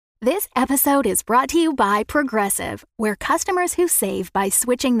This episode is brought to you by Progressive, where customers who save by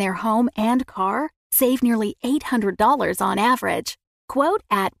switching their home and car save nearly $800 on average. Quote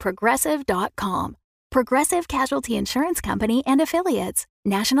at Progressive.com. Progressive Casualty Insurance Company and Affiliates.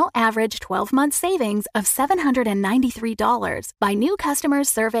 National average 12-month savings of $793 by new customers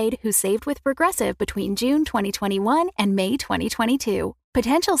surveyed who saved with Progressive between June 2021 and May 2022.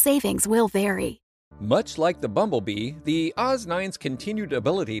 Potential savings will vary. Much like the bumblebee, the Oz-9's continued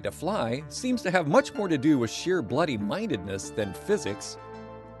ability to fly seems to have much more to do with sheer bloody-mindedness than physics.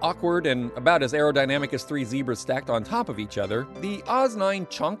 Awkward and about as aerodynamic as three zebras stacked on top of each other, the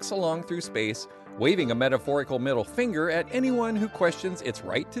Oz-9 chunks along through space, waving a metaphorical middle finger at anyone who questions its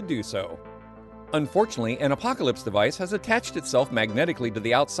right to do so. Unfortunately, an apocalypse device has attached itself magnetically to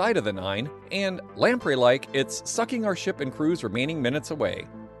the outside of the 9, and, lamprey-like, it's sucking our ship and crew's remaining minutes away.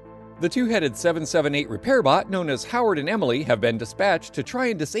 The two-headed 778 repair bot known as Howard and Emily have been dispatched to try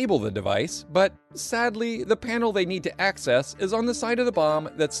and disable the device, but sadly, the panel they need to access is on the side of the bomb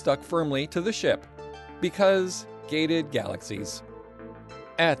that's stuck firmly to the ship. Because gated galaxies.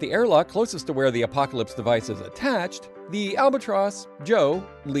 At the airlock closest to where the apocalypse device is attached, the Albatross, Joe,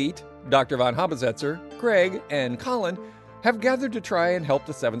 Leet, Dr. von Habesetzer, Greg, and Colin have gathered to try and help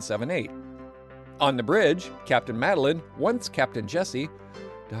the 778. On the bridge, Captain Madeline, once Captain Jesse,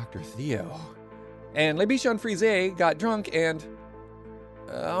 Dr. Theo, and Le Bichon Frise got drunk and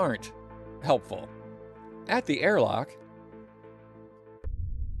aren't helpful. At the airlock...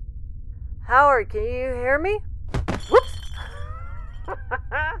 Howard, can you hear me? Whoops!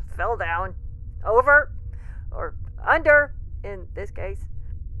 Fell down. Over. Or under, in this case.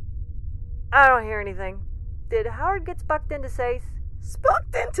 I don't hear anything. Did Howard get spucked into sace?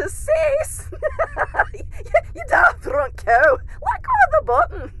 Spucked into sace? You damn drunk cow. Let go of the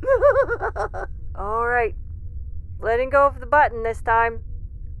button. Alright. Letting go of the button this time.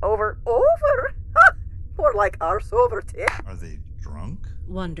 Over. Over? More like arse over too. Are they drunk?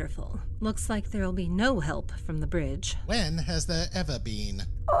 Wonderful. Looks like there'll be no help from the bridge. When has there ever been?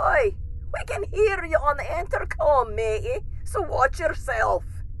 Oi, we can hear you on the intercom, matey, so watch yourself.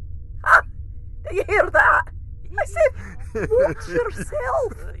 Ha! Do you hear that? I said, watch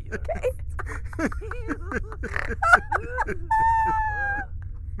yourself, okay?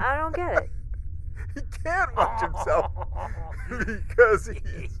 I don't get it. He can't watch himself because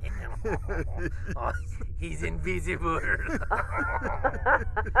he's invisible.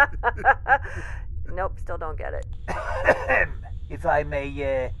 Nope, still don't get it. If I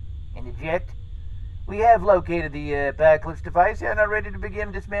may interject, we have located the apocalypse device and are ready to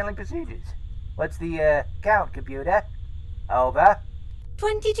begin dismantling procedures. What's the count, computer? Over.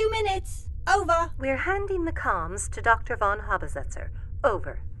 22 minutes. Over. We're handing the comms to Dr. von Habesetzer.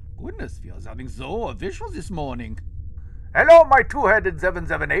 Over. Goodness, we are sounding so official this morning. Hello, my two-headed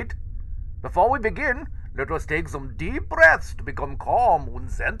 778. Before we begin, let us take some deep breaths to become calm and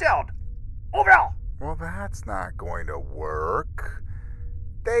centered. Over! Well, that's not going to work.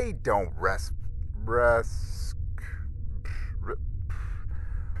 They don't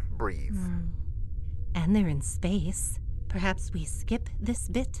breathe. And they're in space. Perhaps we skip this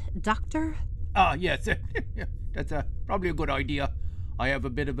bit, Doctor? Yes. That's probably a good idea. I have a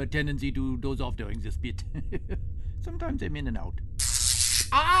bit of a tendency to doze off during this bit. Sometimes I'm in and out.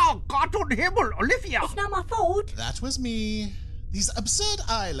 Gott und Himmel, Olivia! It's not my fault. That was me. These absurd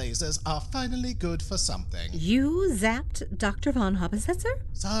eye lasers are finally good for something. You zapped Dr. von Habesetzer?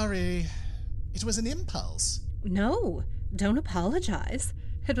 Sorry. It was an impulse. No, don't apologize.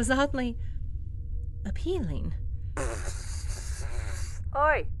 It was oddly appealing.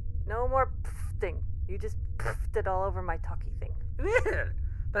 Oi, no more pfting. You just pfft it all over my talkie thing. Well,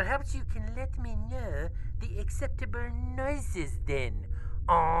 perhaps you can let me know the acceptable noises then.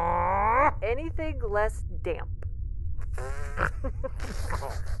 Anything less damp.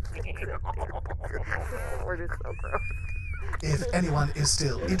 We're just so gross. If anyone is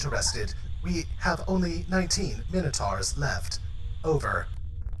still interested, we have only 19 minotaurs left. Over.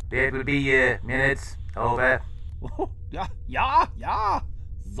 That will be minutes. Over. Oh, yeah.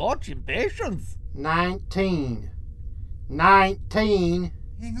 Such impatience. 19.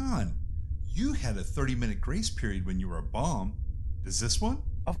 Hang on. You had a 30-minute grace period when you were a bomb. Does this one?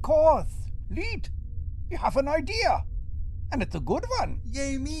 Of course. Leet, you have an idea. And it's a good one.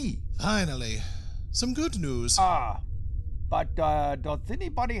 Yay me. Finally. Some good news. But does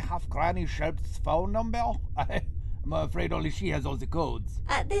anybody have Granny Shelp's phone number? I'm afraid only she has all the codes.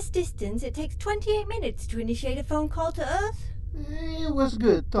 At this distance, it takes 28 minutes to initiate a phone call to Earth. It was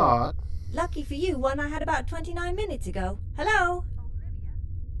good thought. Lucky for you, one I had about 29 minutes ago. Hello? Olivia,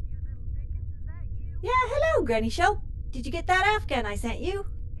 you little dickens, is that you? Yeah, hello, Granny Shelp. Did you get that Afghan I sent you?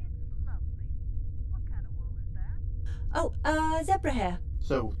 It's Oh, zebra hair.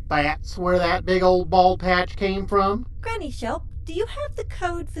 So that's where that big old bald patch came from? Granny Shelp, do you have the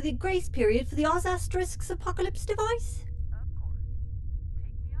code for the grace period for the Oz Asterisk's apocalypse device?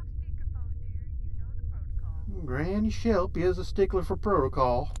 Granny Shelp is a stickler for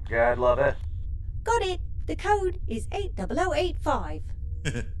protocol. God love her. Got it. The code is 80085.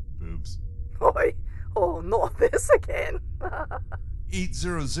 Boobs. Oi. Oh, not this again.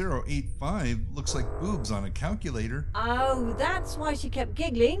 80085 looks like boobs on a calculator. Oh, that's why she kept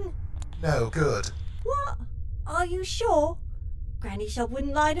giggling. No good. What? Are you sure? Granny Shelp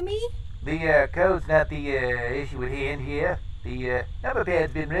wouldn't lie to me? The code's not the issue at hand here. The number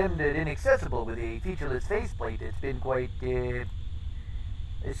pad's been rendered inaccessible with a featureless faceplate that's been quite,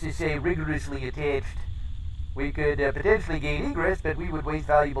 let's just say, rigorously attached. We could potentially gain egress, but we would waste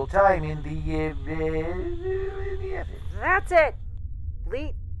valuable time in the effort. That's it.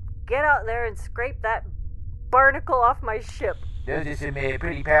 Leet, get out there and scrape that barnacle off my ship. Those are some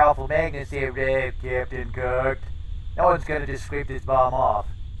pretty powerful magnets there, Captain Cook. No one's gonna just scrape this bomb off.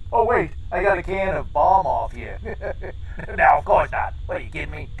 Oh, wait, I got a can of bomb off here. No, of course not. What, are you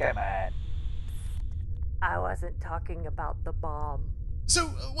kidding me? Come on. I wasn't talking about the bomb. So,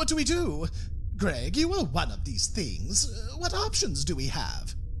 what do we do? Greg, you are one of these things. What options do we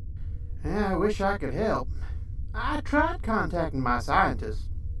have? I wish I could help. I tried contacting my scientists,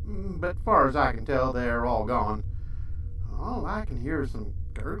 but far as I can tell, they're all gone. All I can hear is some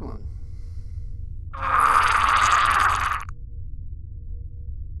gurgling.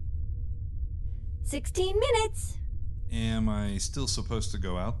 16 minutes. Am I still supposed to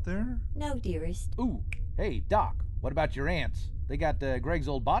go out there? No, dearest. Ooh, hey, Doc, what about your ants? They got Greg's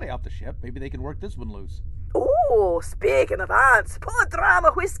old body off the ship. Maybe they can work this one loose. Oh, speaking of ants, put a dram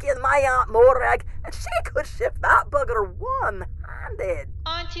of whiskey in my Aunt Morag, and she could shift that bugger one-handed.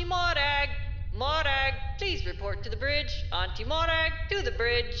 Auntie Morag! Morag, please report to the bridge. Auntie Morag, to the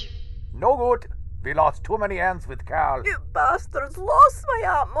bridge. No good. We lost too many ants with Carl. You bastards lost my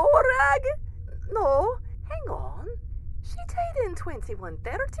Aunt Morag. No, hang on. She died in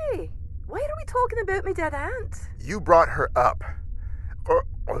 2130. Why are we talking about my dead aunt? You brought her up.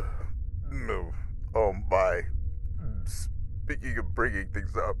 No. Oh my. Speaking of bringing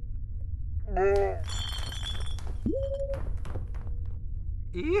things up.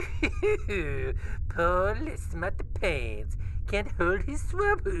 Paul smart the pants. Can't hold his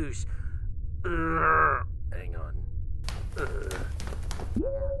swaboosh. Hang on.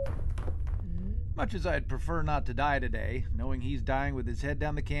 Much as I'd prefer not to die today, knowing he's dying with his head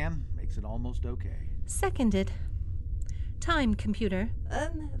down the can makes it almost okay. Seconded. Time, computer.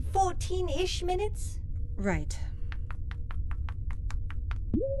 14-ish minutes? Right.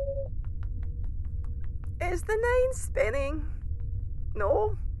 Is the 9 spinning?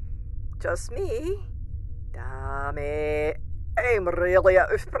 No, just me. Damn it. I'm really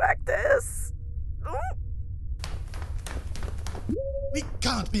out of practice. We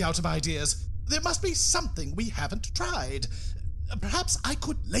can't be out of ideas. There must be something we haven't tried. Perhaps I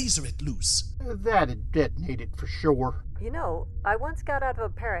could laser it loose. That'd detonate it for sure. You know, I once got out of a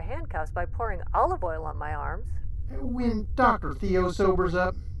pair of handcuffs by pouring olive oil on my arms. When Dr. Theo sobers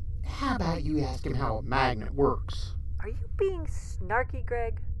up, how about you ask him how a magnet works? Are you being snarky,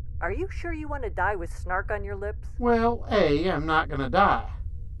 Greg? Are you sure you want to die with snark on your lips? Well, A, I'm not gonna die.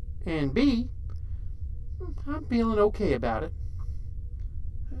 And B, I'm feeling okay about it.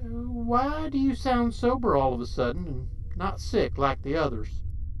 Why do you sound sober all of a sudden and not sick like the others?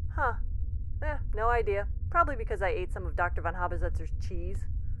 Huh. No idea. Probably because I ate some of Dr. von Habesetzer's cheese.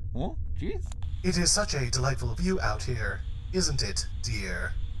 Oh, cheese? It is such a delightful view out here, isn't it,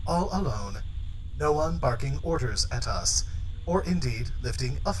 dear? All alone. No one barking orders at us, or indeed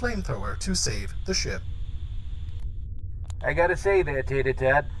lifting a flamethrower to save the ship. I gotta say there,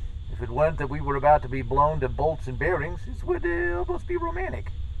 Tater-Tot. If it weren't that we were about to be blown to bolts and bearings, this would almost be romantic.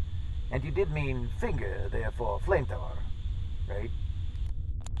 And you did mean finger, therefore flamethrower, right?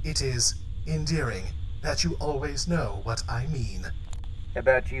 It is endearing that you always know what I mean. How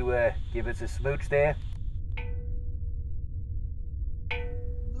about you, give us a smooch there?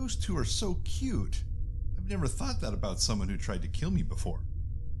 Those two are so cute. I've never thought that about someone who tried to kill me before.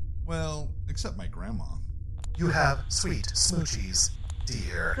 Well, except my grandma. You have sweet smoochies,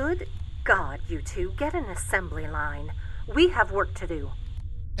 dear. Good God, you two, get an assembly line. We have work to do.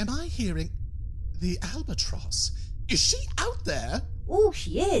 Am I hearing the albatross? Is she out there? Oh,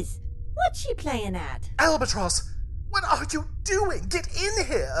 she is. What's she playing at? Albatross, what are you doing? Get in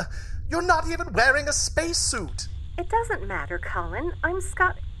here! You're not even wearing a spacesuit. It doesn't matter, Colin. I'm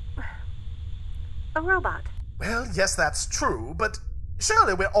a robot. Well, yes, that's true, but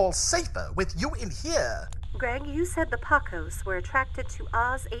surely we're all safer with you in here. Greg, you said the Pacos were attracted to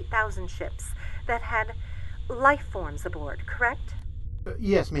Oz 8000 ships that had life forms aboard, correct?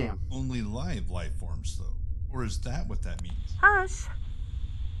 Yes, ma'am. Only live life forms, though. Or is that what that means? Hush.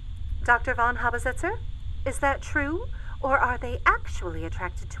 Dr. von Habesetzer, is that true? Or are they actually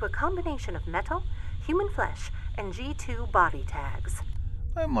attracted to a combination of metal, human flesh, and G2 body tags?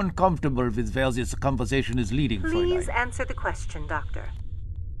 I'm uncomfortable with where this conversation is leading, Please Fräulein. answer the question, Doctor.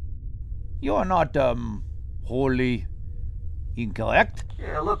 You're not, wholly incorrect.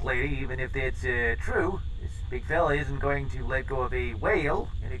 Yeah, look, lady, even if that's true, this big fella isn't going to let go of a whale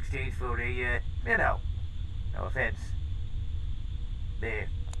in exchange for a minnow. No offense. There.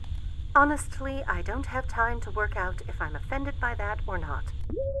 Honestly, I don't have time to work out if I'm offended by that or not.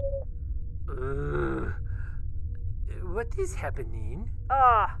 What is happening?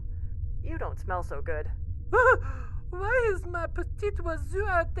 Ah, you don't smell so good. Why is my petite oiseau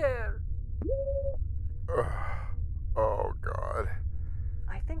out there? Oh, God.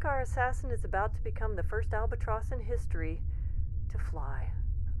 I think our assassin is about to become the first albatross in history to fly.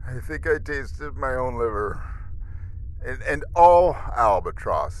 I think I tasted my own liver. And all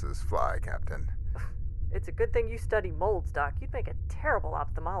albatrosses fly, Captain. It's a good thing you study molds, Doc. You'd make a terrible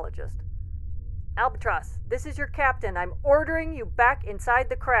ophthalmologist. Albatross, this is your captain. I'm ordering you back inside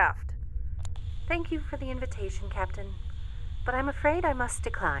the craft. Thank you for the invitation, Captain, but I'm afraid I must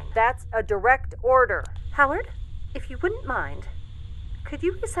decline. That's a direct order. Howard, if you wouldn't mind, could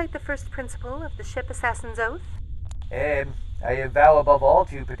you recite the first principle of the ship assassin's oath? I vow above all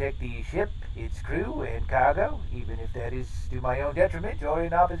to protect the ship, its crew, and cargo, even if that is to my own detriment or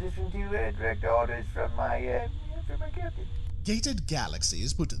in opposition to direct orders from my captain. Gated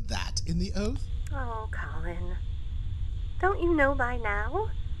Galaxies put that in the oath? Oh, Colin. Don't you know by now?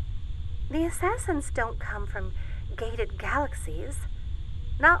 The assassins don't come from gated galaxies.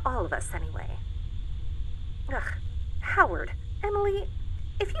 Not all of us, anyway. Ugh, Howard, Emily,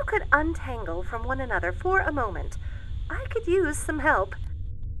 if you could untangle from one another for a moment, I could use some help.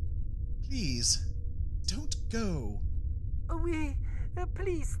 Please, don't go.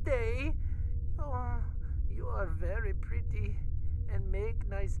 Please stay. Oh, you are very pretty and make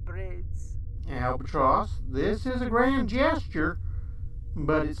nice braids. Albatross, this is a grand gesture,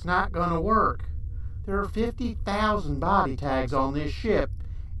 but it's not going to work. There are 50,000 body tags on this ship,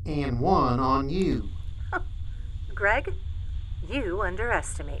 and one on you. Greg, you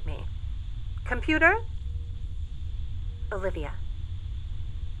underestimate me. Computer? Olivia,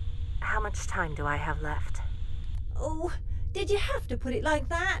 how much time do I have left? Oh, did you have to put it like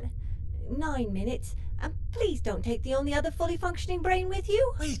that? 9 minutes. And please don't take the only other fully functioning brain with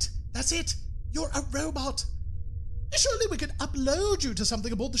you. Wait, that's it. You're a robot. Surely we could upload you to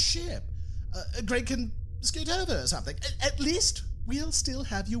something aboard the ship. Greg can scoot over or something. At least we'll still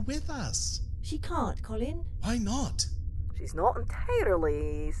have you with us. She can't, Colin. Why not? She's not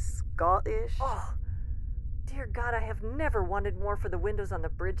entirely Scottish. Oh, dear God, I have never wanted more for the windows on the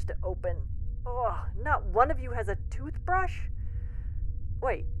bridge to open. Oh, not one of you has a toothbrush?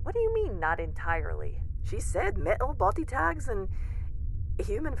 Wait, what do you mean, not entirely? She said metal body tags and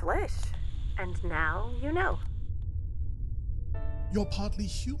human flesh. And now you know. You're partly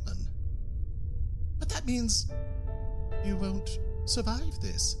human. But that means you won't survive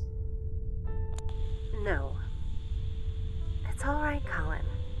this. No. It's all right, Colin.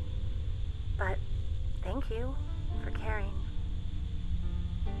 But thank you for caring.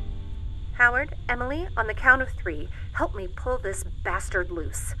 Howard, Emily, on the count of 3, help me pull this bastard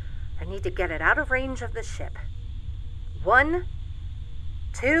loose. I need to get it out of range of the ship. 1,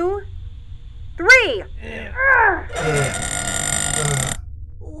 2, 3!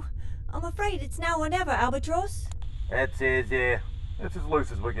 Oh, I'm afraid it's now or never, Albatross. That's as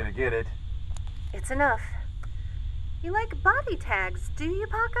loose as we're gonna get it. It's enough. You like body tags, do you,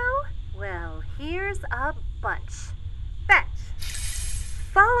 Paco? Well, here's a bunch. Fetch!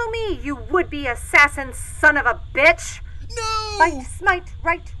 Follow me, you would-be assassin son of a bitch! No! Fight, smite,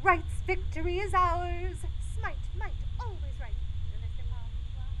 right, rights, victory is ours! Smite, might, always right.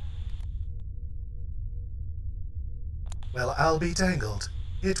 Well, I'll be dangled.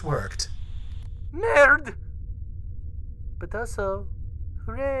 It worked. Nerd! But also,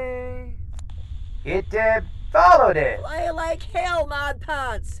 hooray! It followed it. Fly like hell, Mad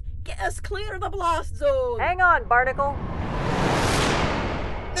Pants. Get us clear of the blast zone. Hang on, Barnacle.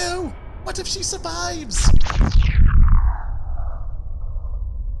 No! What if she survives?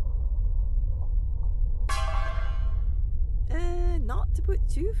 Not to put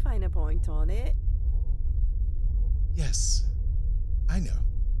too fine a point on it. Yes, I know.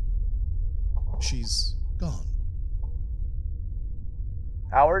 She's gone.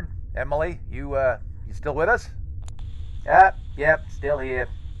 Howard, Emily, you You still with us? Yep, still here.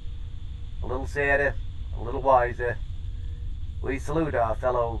 A little sadder, a little wiser. We salute our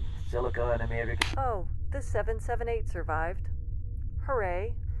fellow Silicon Americans. Oh, the 778 survived.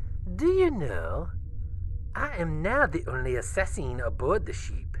 Hooray. Do you know, I am now the only assassin aboard the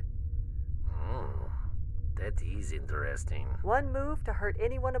ship. That is interesting. One move to hurt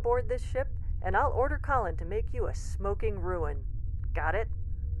anyone aboard this ship, and I'll order Colin to make you a smoking ruin. Got it?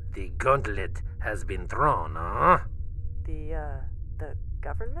 The gauntlet has been thrown, huh? The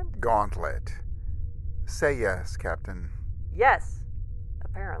government? Gauntlet. Say yes, Captain. Yes,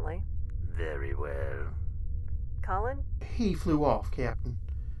 apparently. Very well. Colin? He flew off, Captain.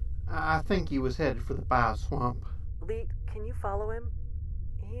 I think he was headed for the bioswamp. Leet, can you follow him?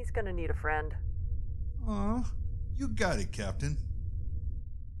 He's gonna need a friend. Aw, you got it, Captain.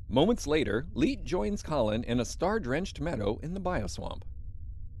 Moments later, Leet joins Colin in a star-drenched meadow in the bioswamp.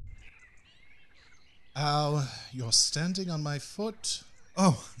 Ow, you're standing on my foot.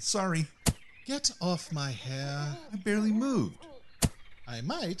 Oh, sorry. Get off my hair. I barely moved. I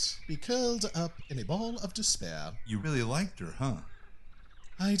might be curled up in a ball of despair. You really liked her, huh?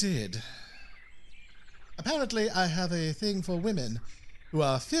 I did. Apparently, I have a thing for women who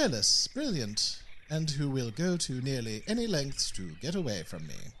are fearless, brilliant, and who will go to nearly any lengths to get away from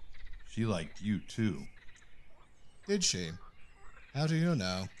me. She liked you, too. Did she? How do you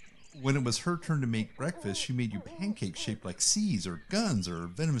know? When it was her turn to make breakfast, she made you pancakes shaped like C's or guns or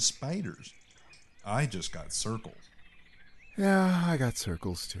venomous spiders. I just got circles. Yeah, I got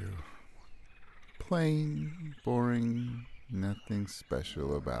circles, too. Plain, boring, nothing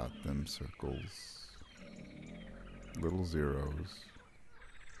special about them circles. Little zeros.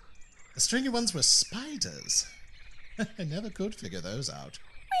 The stringy ones were spiders. I never could figure those out.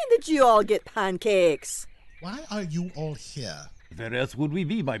 When did you all get pancakes? Why are you all here? Where else would we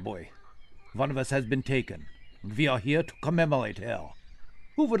be, my boy? One of us has been taken. We are here to commemorate her.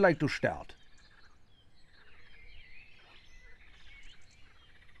 Who would like to start?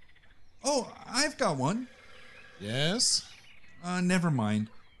 Oh, I've got one. Yes? Never mind.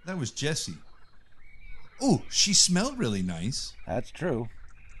 That was Jessie. Oh, she smelled really nice. That's true.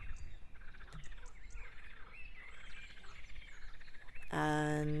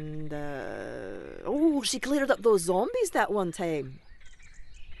 And, she cleared up those zombies that one time.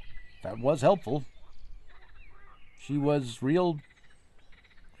 That was helpful. She was real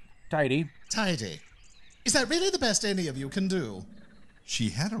tidy. Tidy. Is that really the best any of you can do? She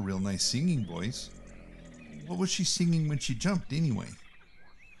had a real nice singing voice. What was she singing when she jumped, anyway?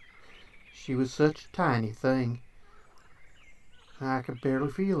 She was such a tiny thing. I could barely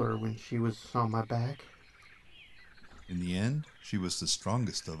feel her when she was on my back. In the end, she was the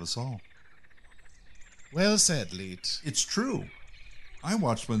strongest of us all. Well said, Leet. It's true. I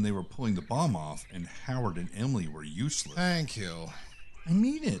watched when they were pulling the bomb off, and Howard and Emily were useless. Thank you. I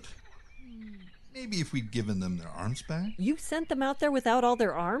mean it. Maybe if we'd given them their arms back? You sent them out there without all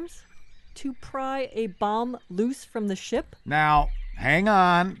their arms? To pry a bomb loose from the ship? Now, hang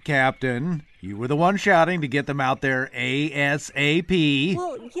on, Captain. You were the one shouting to get them out there ASAP.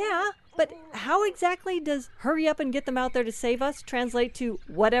 Well, yeah, but how exactly does hurry up and get them out there to save us translate to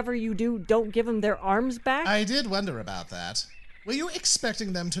whatever you do, don't give them their arms back? I did wonder about that. Were you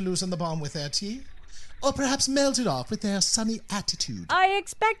expecting them to loosen the bomb with their teeth? Or perhaps melt it off with their sunny attitude? I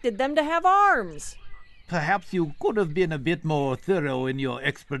expected them to have arms. Perhaps you could have been a bit more thorough in your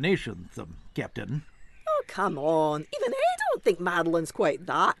explanations, Captain. Oh, come on. Even I don't think Madeline's quite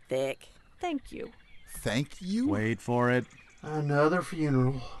that thick. Thank you. Thank you? Wait for it. Another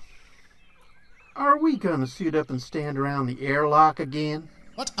funeral. Are we gonna suit up and stand around the airlock again?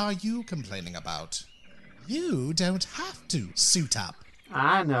 What are you complaining about? You don't have to suit up.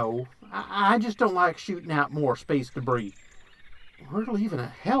 I know. I just don't like shooting out more space debris. We're leaving a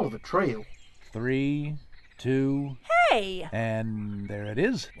hell of a trail. 3, 2... Hey! And there it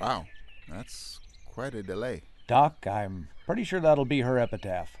is. Wow, that's quite a delay. Doc, I'm pretty sure that'll be her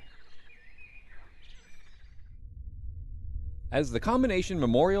epitaph. As the combination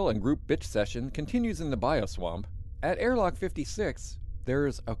memorial and group bitch session continues in the bioswamp, at Airlock 56,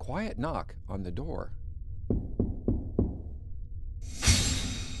 there's a quiet knock on the door.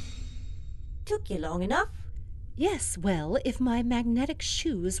 Took you long enough? Yes, well, if my magnetic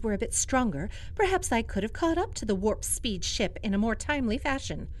shoes were a bit stronger, perhaps I could have caught up to the warp speed ship in a more timely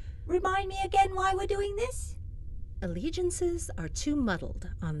fashion. Remind me again why we're doing this? Allegiances are too muddled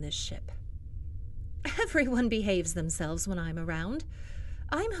on this ship. Everyone behaves themselves when I'm around.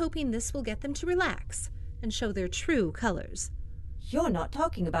 I'm hoping this will get them to relax and show their true colors. You're not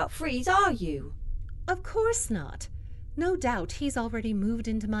talking about Freeze, are you? Of course not. No doubt he's already moved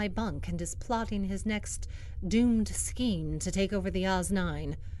into my bunk and is plotting his next doomed scheme to take over the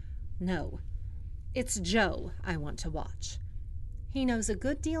Oz-9. No, it's Joe I want to watch. He knows a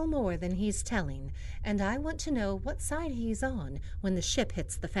good deal more than he's telling, and I want to know what side he's on when the ship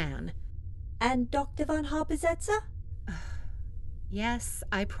hits the fan. And Dr. von Habersetzer? Yes,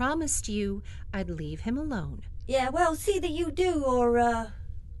 I promised you I'd leave him alone. Yeah, well, see that you do, or,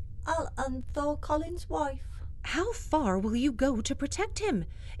 I'll unthaw Colin's wife. How far will you go to protect him,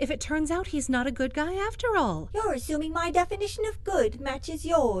 if it turns out he's not a good guy after all? You're assuming my definition of good matches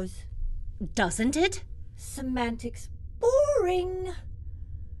yours. Doesn't it? Semantics. Boring.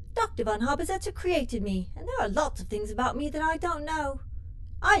 Dr. von Habersetzer created me, and there are lots of things about me that I don't know.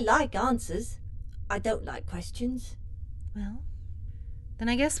 I like answers. I don't like questions. Well, then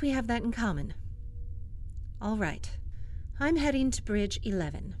I guess we have that in common. All right. I'm heading to Bridge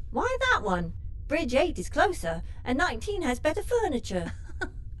 11. Why that one? Bridge 8 is closer, and 19 has better furniture.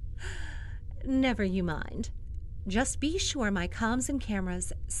 Never you mind. Just be sure my comms and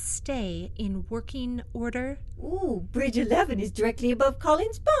cameras stay in working order. Ooh, Bridge 11 is directly above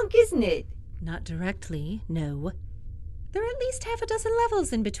Colin's bunk, isn't it? Not directly, no. There are at least half a dozen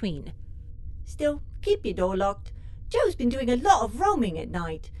levels in between. Still, keep your door locked. Joe's been doing a lot of roaming at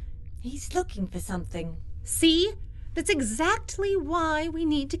night. He's looking for something. See? That's exactly why we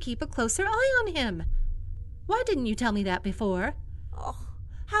need to keep a closer eye on him. Why didn't you tell me that before? Oh,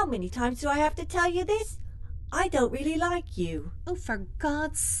 how many times do I have to tell you this? I don't really like you. Oh, for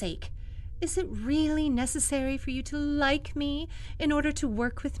God's sake. Is it really necessary for you to like me in order to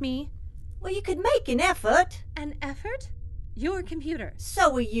work with me? Well, you could make an effort. An effort? Your computer.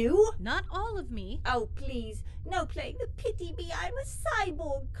 So are you. Not all of me. Oh, please. No playing the pity me. I'm a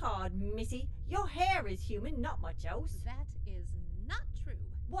cyborg card, missy. Your hair is human, not much else. That is not true.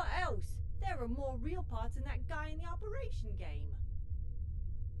 What else? There are more real parts in that guy in the operation game.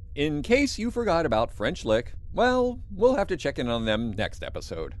 In case you forgot about French Lick, well, we'll have to check in on them next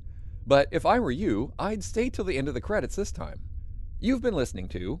episode. But if I were you, I'd stay till the end of the credits this time. You've been listening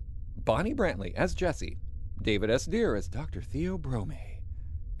to Bonnie Brantley as Jessie, David S. Deere as Dr. Theo Brome,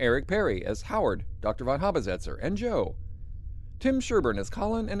 Eric Perry as Howard, Dr. von Habersetzer, and Joe, Tim Sherburne as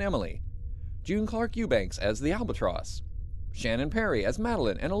Colin and Emily, June Clark Eubanks as the Albatross, Shannon Perry as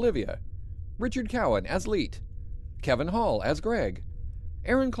Madeline and Olivia, Richard Cowan as Leet, Kevin Hall as Greg,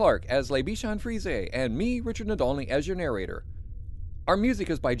 Aaron Clark as Lebishan Frise, and me, Richard Nadolny, as your narrator. Our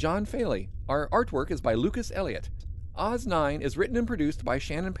music is by John Faley. Our artwork is by Lucas Elliott. Oz-9 is written and produced by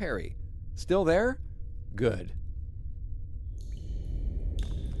Shannon Perry. Still there? Good.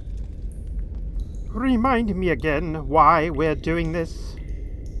 Remind me again why we're doing this.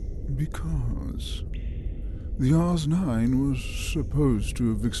 Because the Oz-9 was supposed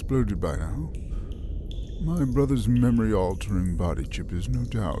to have exploded by now. My brother's memory-altering body chip is no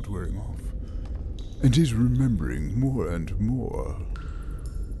doubt wearing off, and he's remembering more and more.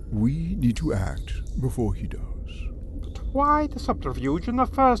 We need to act before he does. But why the subterfuge in the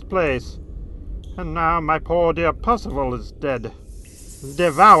first place? And now my poor dear Percival is dead.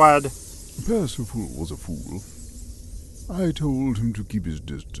 Devoured. Percival was a fool. I told him to keep his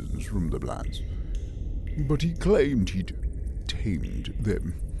distance from the plants, but he claimed he'd tamed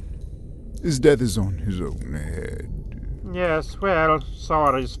them. His death is on his own head. Yes, well, so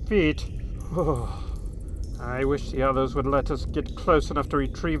are his feet. Oh, I wish the others would let us get close enough to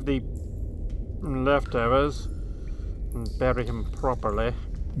retrieve the leftovers and bury him properly.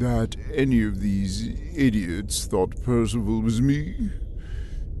 That any of these idiots thought Percival was me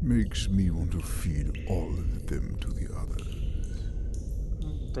makes me want to feed all of them to the others.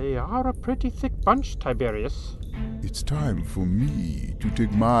 They are a pretty thick bunch, Tiberius. It's time for me to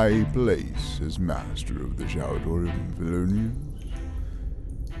take my place as master of the Shoutorium Felonius.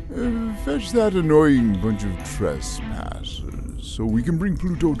 Fetch that annoying bunch of trespassers so we can bring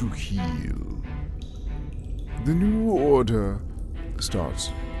Pluto to heel. The new order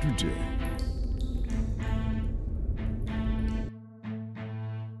starts today.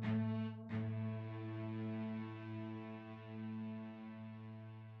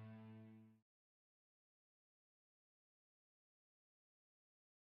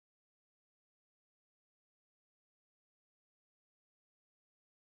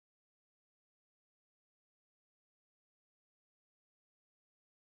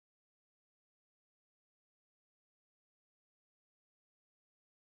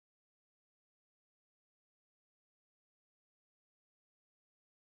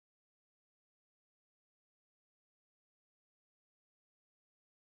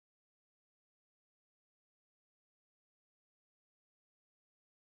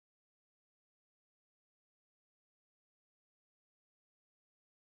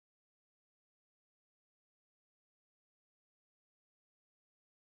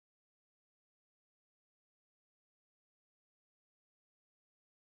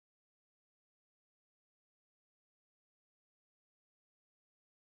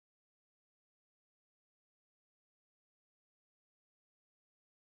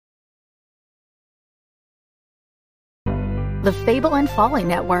 the Fable and Folly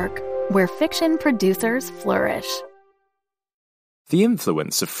Network, where fiction producers flourish. The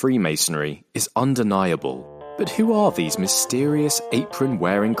influence of Freemasonry is undeniable, but who are these mysterious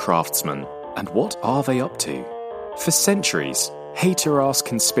apron-wearing craftsmen, and what are they up to? For centuries, hater-ass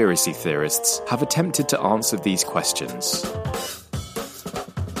conspiracy theorists have attempted to answer these questions.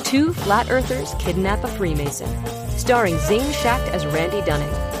 Two Flat Earthers Kidnap a Freemason, starring Zane Schacht as Randy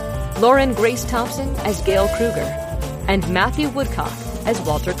Dunning, Lauren Grace Thompson as Gail Kruger, and Matthew Woodcock as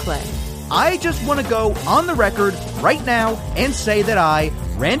Walter Clay. I just want to go on the record right now and say that I,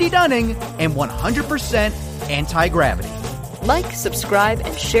 Randy Dunning, am 100% anti-gravity. Like, subscribe,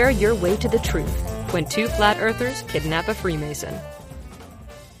 and share your way to the truth when Two Flat Earthers Kidnap a Freemason.